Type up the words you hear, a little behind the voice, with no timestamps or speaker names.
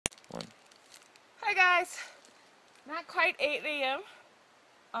guys, not quite 8 a.m.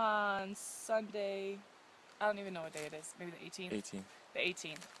 on Sunday. I don't even know what day it is. Maybe the 18th? 18th. The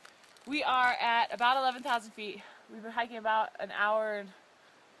 18th. We are at about 11,000 feet. We've been hiking about an hour and,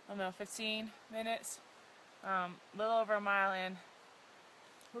 I don't know, 15 minutes. A little over a mile in.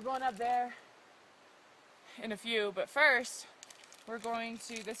 We're going up there in a few, but first, we're going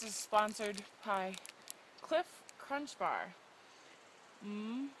to, this is sponsored by Cliff Crunch Bar.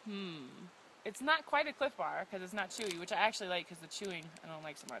 It's not quite a Cliff Bar because it's not chewy, which I actually like because the chewing I don't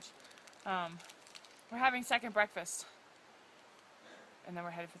like so much. We're having second breakfast, and then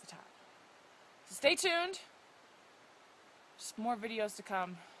we're headed for the top. So stay tuned. Just more videos to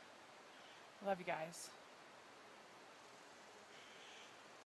come. Love you guys.